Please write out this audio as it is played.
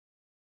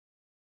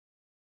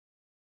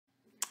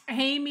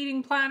Hey,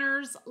 meeting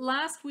planners.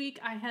 Last week,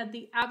 I had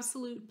the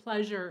absolute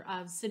pleasure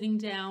of sitting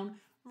down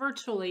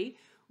virtually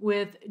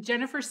with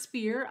Jennifer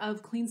Spear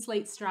of Clean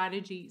Slate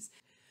Strategies.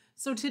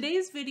 So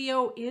today's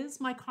video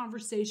is my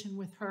conversation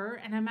with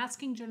her, and I'm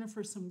asking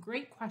Jennifer some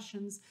great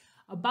questions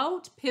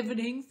about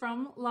pivoting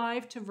from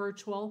live to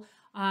virtual.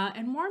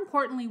 And more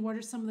importantly, what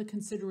are some of the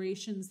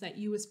considerations that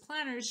you as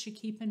planners should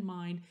keep in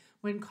mind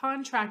when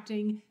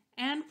contracting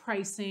and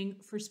pricing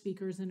for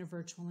speakers in a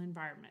virtual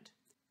environment?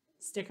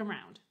 Stick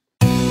around.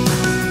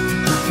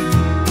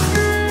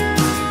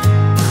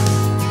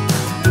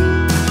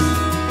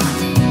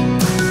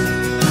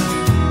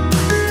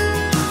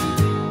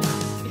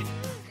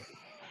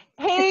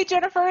 Hey,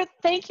 Jennifer,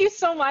 thank you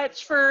so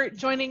much for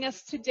joining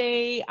us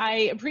today.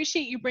 I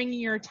appreciate you bringing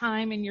your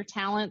time and your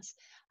talents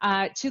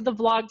to the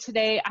vlog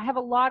today. I have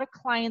a lot of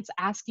clients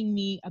asking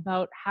me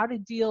about how to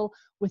deal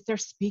with their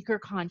speaker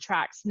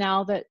contracts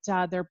now that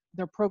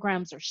their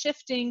programs are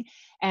shifting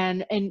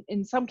and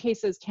in some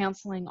cases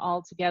canceling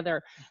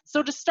altogether.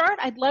 So to start,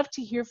 I'd love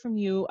to hear from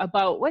you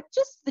about what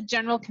just the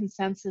general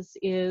consensus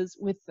is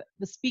with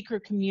the speaker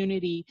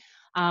community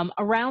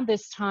around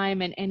this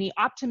time, and any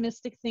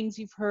optimistic things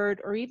you've heard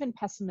or even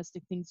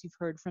pessimistic things you've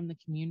heard from the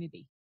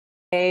community.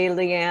 Hey,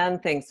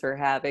 Leanne, thanks for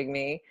having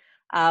me.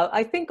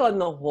 I think on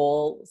the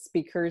whole,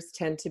 speakers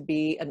tend to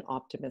be an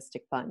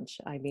optimistic bunch.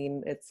 I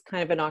mean, it's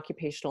kind of an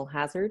occupational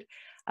hazard.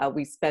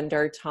 We spend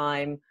our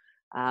time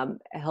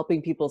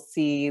helping people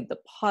see the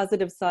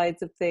positive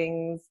sides of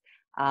things.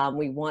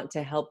 We want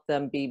to help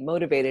them be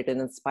motivated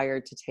and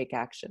inspired to take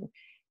action.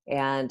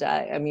 And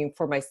I mean,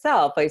 for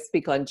myself, I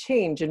speak on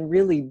change and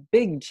really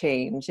big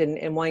change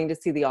and wanting to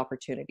see the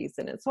opportunities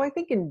in it. So I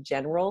think in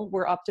general,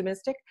 we're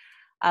optimistic.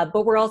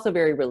 But we're also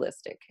very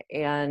realistic.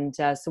 And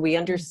so we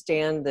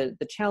understand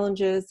the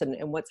challenges and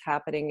what's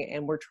happening.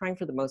 And we're trying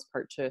for the most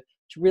part to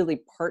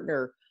really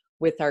partner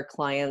with our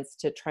clients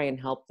to try and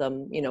help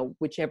them, you know,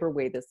 whichever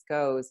way this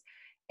goes.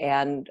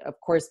 And of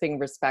course, being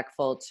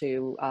respectful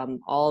to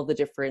all the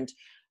different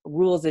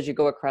rules as you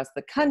go across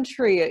the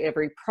country.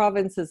 Every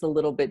province is a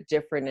little bit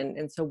different.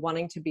 And so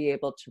wanting to be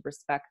able to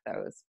respect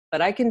those.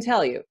 But I can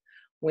tell you,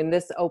 when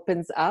this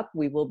opens up,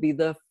 we will be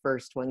the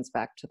first ones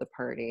back to the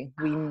party.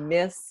 We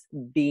miss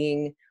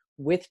being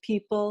with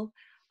people.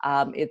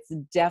 It's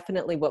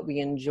definitely what we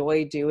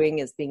enjoy doing,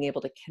 is being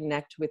able to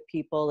connect with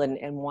people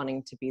and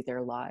wanting to be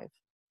there live.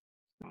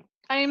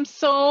 I am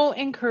so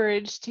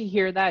encouraged to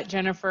hear that,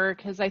 Jennifer,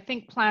 because I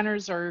think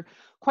planners are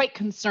quite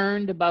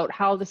concerned about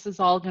how this is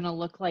all going to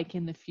look like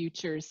in the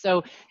future.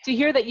 So to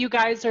hear that you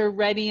guys are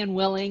ready and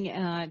willing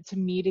to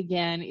meet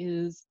again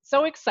is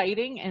so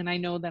exciting. And I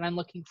know that I'm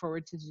looking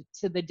forward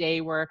to the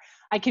day where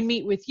I can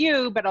meet with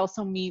you, but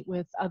also meet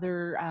with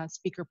other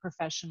speaker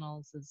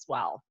professionals as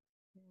well.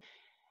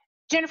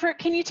 Jennifer,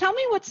 can you tell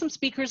me what some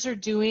speakers are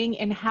doing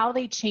and how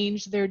they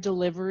change their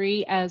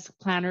delivery as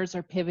planners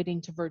are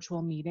pivoting to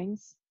virtual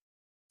meetings?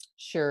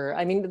 Sure.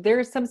 I mean, there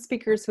are some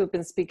speakers who have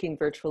been speaking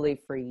virtually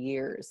for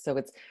years, so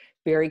it's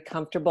very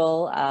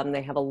comfortable.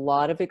 They have a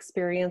lot of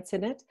experience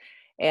in it.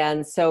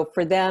 And so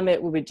for them,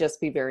 it would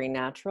just be very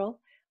natural.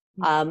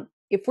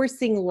 If we're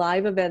seeing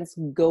live events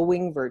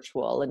going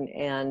virtual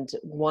and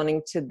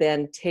wanting to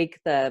then take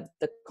the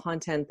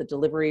content, the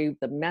delivery,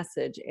 the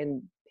message,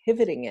 and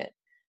pivoting it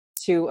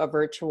to a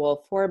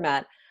virtual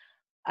format,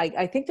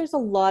 I think there's a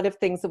lot of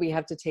things that we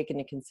have to take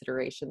into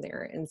consideration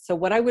there. And so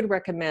what I would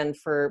recommend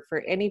for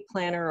any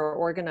planner or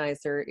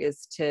organizer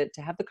is to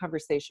have the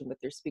conversation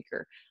with their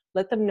speaker.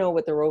 Let them know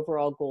what their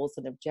overall goals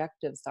and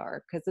objectives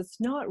are, because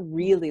it's not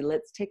really,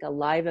 let's take a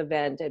live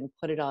event and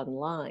put it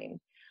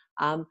online.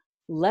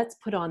 Let's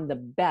put on the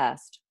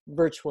best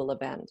virtual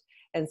event.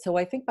 And so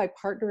I think by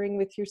partnering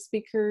with your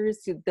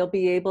speakers, they'll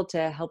be able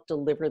to help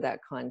deliver that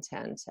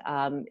content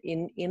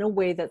in a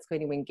way that's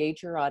going to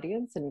engage your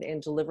audience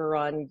and deliver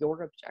on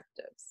your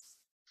objectives.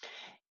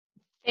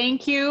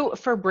 Thank you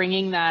for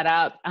bringing that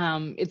up.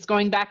 It's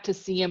going back to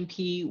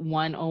CMP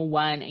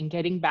 101 and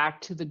getting back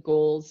to the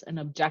goals and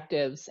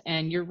objectives.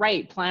 And you're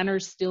right,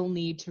 planners still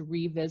need to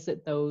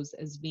revisit those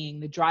as being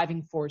the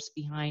driving force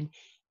behind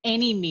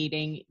any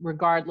meeting,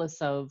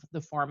 regardless of the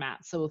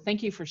format. So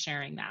thank you for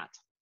sharing that.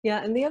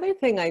 Yeah, and the other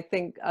thing I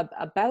think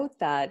about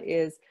that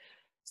is,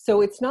 so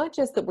it's not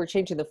just that we're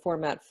changing the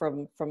format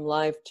from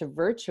live to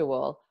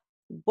virtual.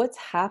 What's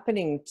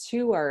happening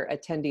to our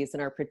attendees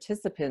and our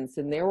participants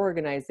in their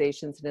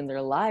organizations and in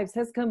their lives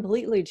has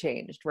completely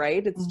changed,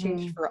 right? It's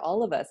changed for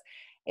all of us.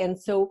 And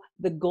so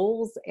the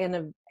goals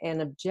and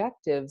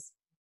objectives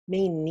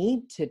may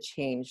need to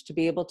change to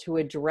be able to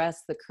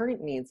address the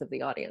current needs of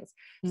the audience.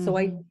 So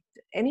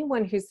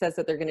anyone who says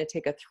that they're going to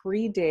take a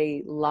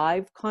 3-day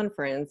live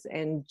conference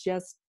and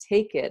just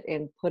take it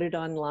and put it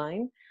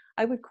online,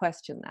 I would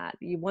question that.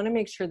 You want to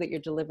make sure that you're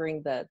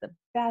delivering the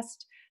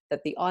best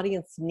that the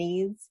audience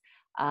needs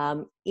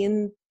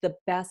in the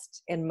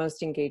best and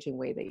most engaging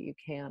way that you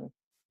can.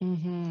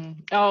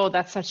 Oh,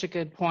 that's such a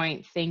good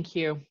point. Thank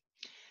you.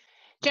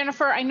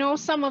 Jennifer, I know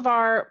some of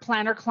our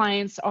planner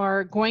clients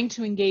are going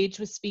to engage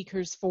with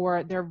speakers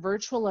for their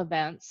virtual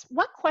events.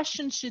 What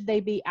questions should they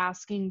be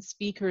asking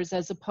speakers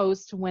as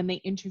opposed to when they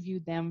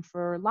interview them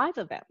for live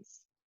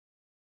events?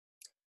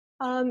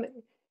 Um,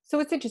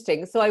 so it's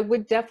interesting. So I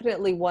would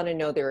definitely want to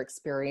know their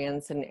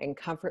experience and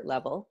comfort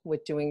level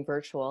with doing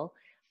virtual,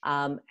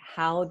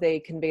 how they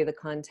convey the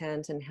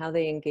content and how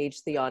they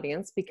engage the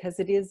audience,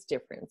 because it is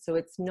different. So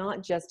it's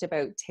not just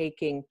about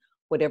taking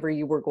whatever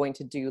you were going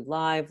to do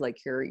live,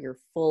 like your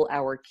full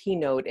hour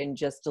keynote, and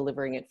just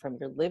delivering it from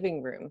your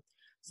living room.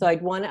 So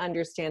I'd want to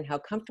understand how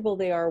comfortable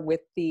they are with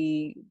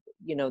the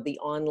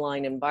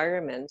online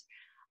environment,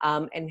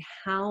 and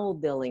how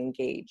they'll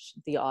engage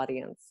the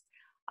audience.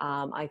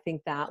 I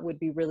think that would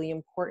be really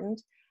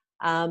important.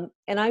 And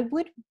I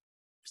would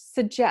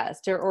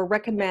suggest or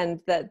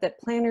recommend that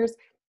planners,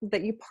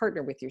 that you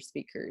partner with your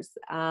speakers,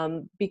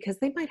 because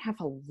they might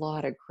have a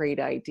lot of great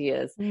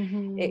ideas.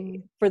 Hmm.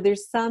 For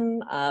there's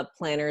some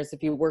planners,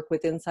 if you work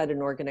with inside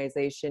an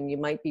organization, you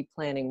might be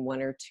planning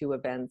 1 or 2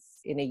 events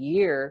in a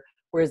year,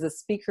 whereas a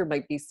speaker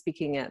might be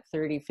speaking at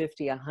 30,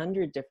 50,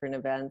 100 different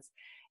events.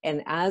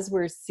 And as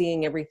we're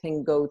seeing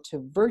everything go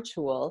to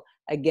virtual,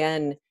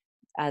 again,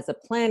 as a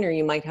planner,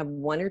 you might have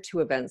 1 or 2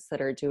 events that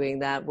are doing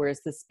that,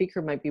 whereas the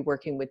speaker might be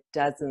working with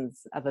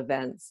dozens of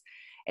events.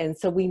 And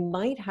so we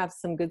might have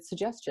some good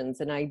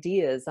suggestions and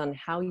ideas on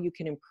how you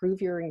can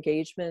improve your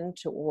engagement,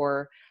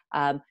 or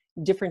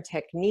different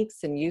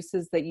techniques and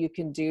uses that you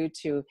can do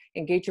to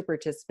engage your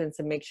participants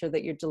and make sure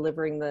that you're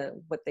delivering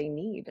what they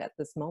need at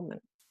this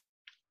moment.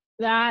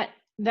 That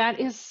that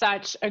is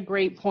such a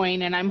great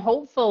point, and I'm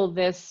hopeful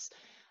this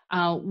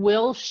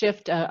will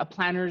shift a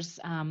planner's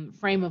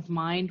frame of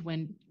mind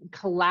when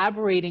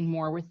collaborating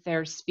more with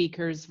their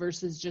speakers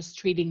versus just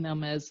treating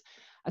them as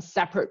a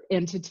separate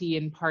entity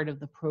and part of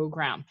the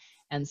program,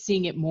 and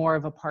seeing it more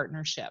of a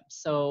partnership.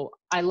 So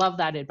I love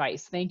that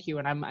advice. Thank you,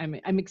 and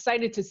I'm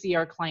excited to see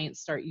our clients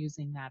start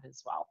using that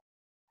as well.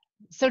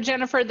 So,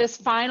 Jennifer, this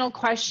final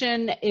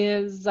question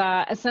is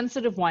a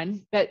sensitive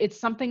one, but it's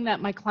something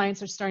that my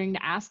clients are starting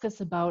to ask us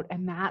about,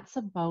 and that's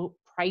about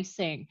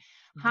pricing.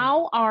 Mhm.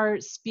 How are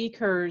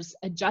speakers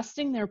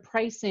adjusting their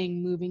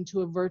pricing moving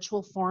to a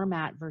virtual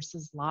format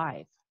versus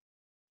live?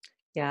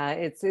 Yeah,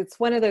 it's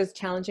one of those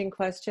challenging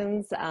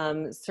questions.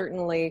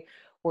 Certainly,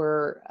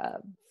 we're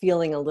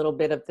feeling a little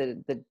bit of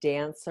the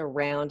dance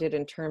around it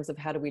in terms of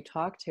how do we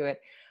talk to it.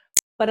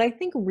 But I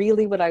think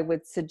really what I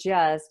would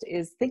suggest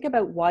is think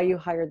about why you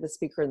hired the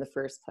speaker in the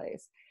first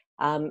place.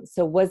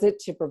 So was it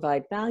to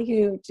provide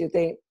value? Do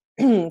they,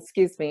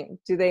 excuse me,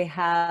 do they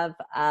have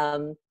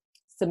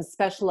some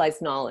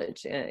specialized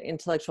knowledge,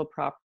 intellectual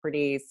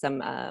property, some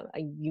a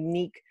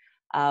unique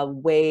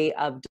way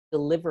of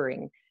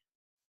delivering?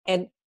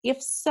 And if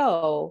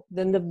so,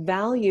 then the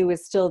value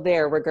is still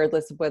there,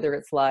 regardless of whether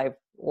it's live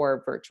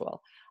or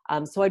virtual.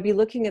 So I'd be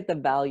looking at the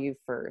value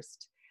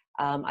first.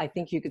 I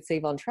think you could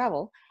save on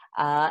travel.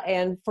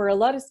 And for a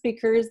lot of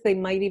speakers, they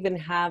might even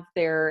have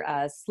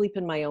their sleep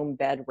in my own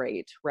bed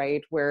rate,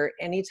 right? Where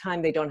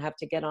anytime they don't have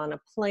to get on a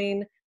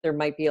plane, there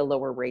might be a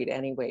lower rate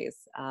anyways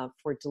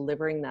for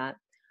delivering that.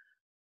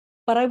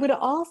 But I would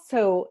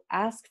also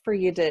ask for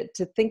you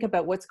to think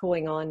about what's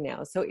going on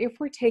now. So if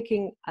we're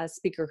taking a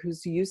speaker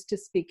who's used to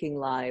speaking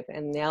live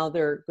and now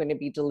they're going to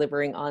be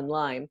delivering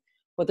online,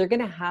 well, they're going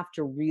to have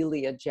to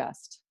really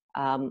adjust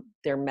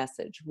their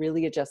message,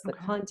 really adjust the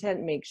Okay.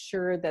 content, make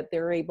sure that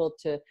they're able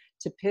to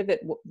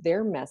pivot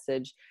their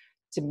message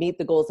to meet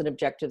the goals and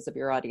objectives of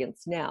your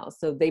audience now.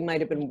 So they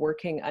might have been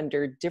working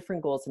under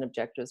different goals and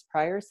objectives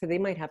prior, so they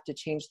might have to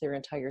change their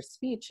entire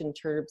speech in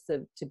terms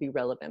of to be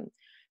relevant.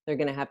 They're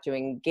going to have to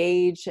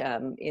engage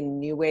in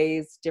new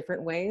ways,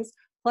 different ways.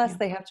 Plus, Yeah.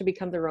 they have to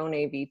become their own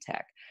AV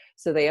tech.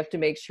 So they have to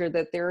make sure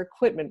that their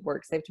equipment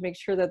works. They have to make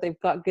sure that they've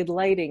got good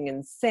lighting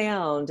and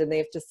sound, and they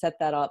have to set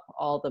that up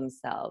all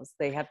themselves.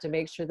 They have to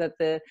make sure that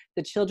the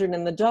children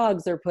and the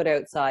dogs are put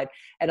outside,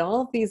 and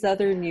all of these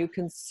other new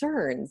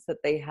concerns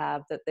that they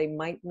have that they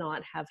might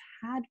not have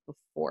had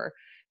before.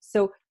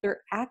 So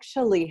they're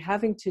actually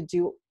having to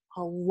do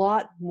a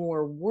lot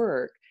more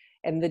work,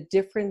 and the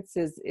difference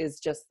is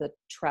just the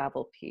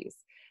travel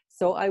piece.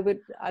 So I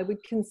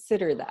would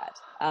consider that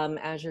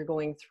as you're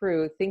going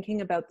through,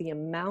 thinking about the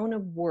amount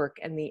of work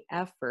and the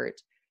effort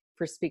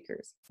for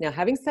speakers. Now,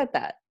 having said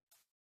that,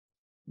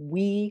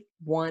 we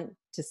want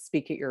to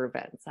speak at your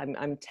events.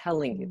 I'm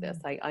telling you this.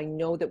 Mm. I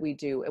know that we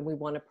do, and we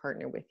want to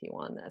partner with you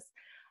on this.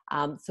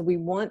 So we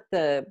want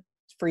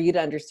for you to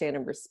understand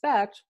and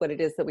respect what it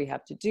is that we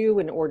have to do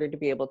in order to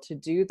be able to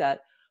do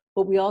that.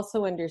 But we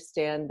also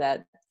understand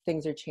that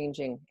things are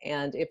changing.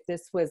 And if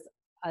this was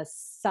a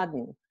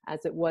sudden,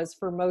 as it was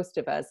for most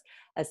of us,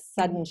 a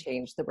sudden Mhm.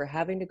 change that we're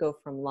having to go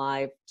from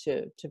live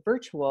to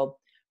virtual,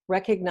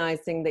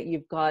 recognizing that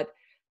you've got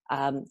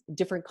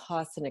different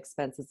costs and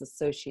expenses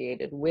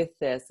associated with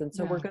this. And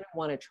so we're Yeah. going to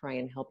want to try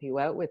and help you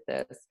out with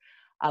this.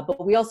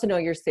 But we also know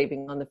you're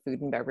saving on the food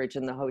and beverage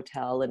and the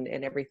hotel and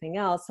everything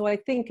else. So I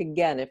think,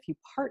 again, if you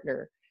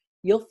partner,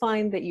 you'll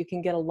find that you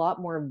can get a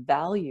lot more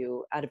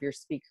value out of your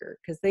speaker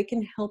because they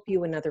can help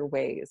you in other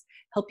ways,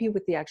 help you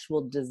with the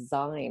actual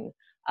design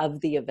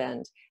of the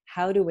event,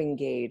 how to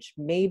engage.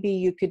 Maybe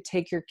you could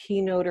take your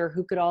keynoter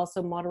who could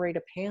also moderate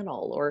a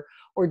panel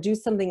or do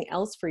something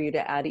else for you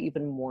to add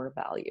even more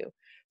value.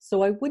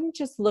 So I wouldn't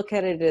just look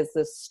at it as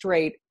a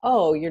straight,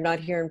 oh, you're not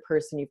here in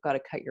person, you've got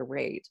to cut your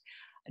rate.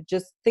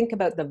 Just think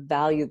about the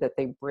value that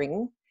they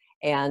bring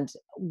and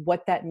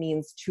what that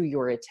means to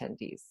your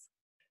attendees.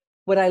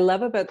 What I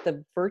love about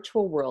the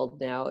virtual world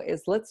now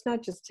is let's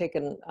not just take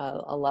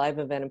a live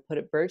event and put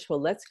it virtual.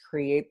 Let's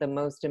create the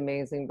most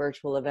amazing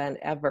virtual event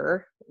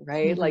ever,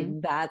 right?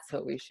 Like that's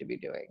what we should be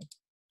doing.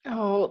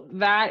 Oh,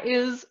 that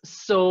is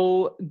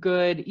so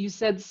good. You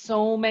said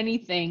so many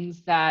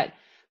things that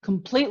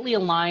completely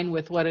align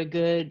with what a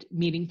good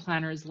meeting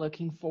planner is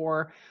looking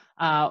for.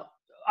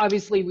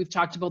 Obviously, we've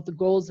talked about the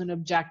goals and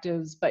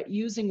objectives, but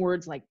using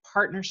words like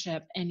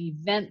partnership and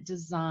event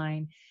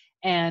design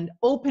and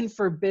open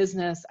for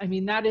business, I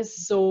mean, that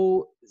is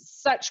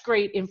such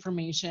great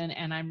information,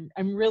 and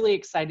I'm really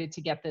excited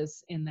to get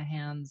this in the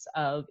hands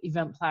of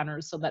event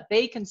planners so that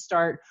they can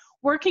start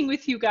working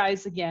with you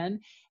guys again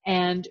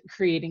and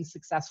creating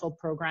successful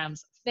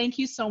programs. Thank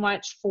you so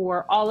much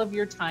for all of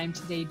your time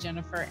today,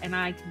 Jennifer, and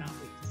I cannot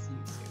wait to see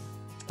you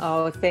soon.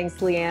 Oh, thanks,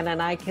 Leanne,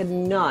 and I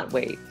cannot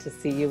wait to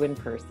see you in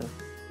person.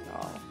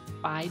 Oh,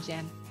 bye,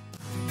 Jen.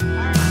 All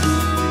right.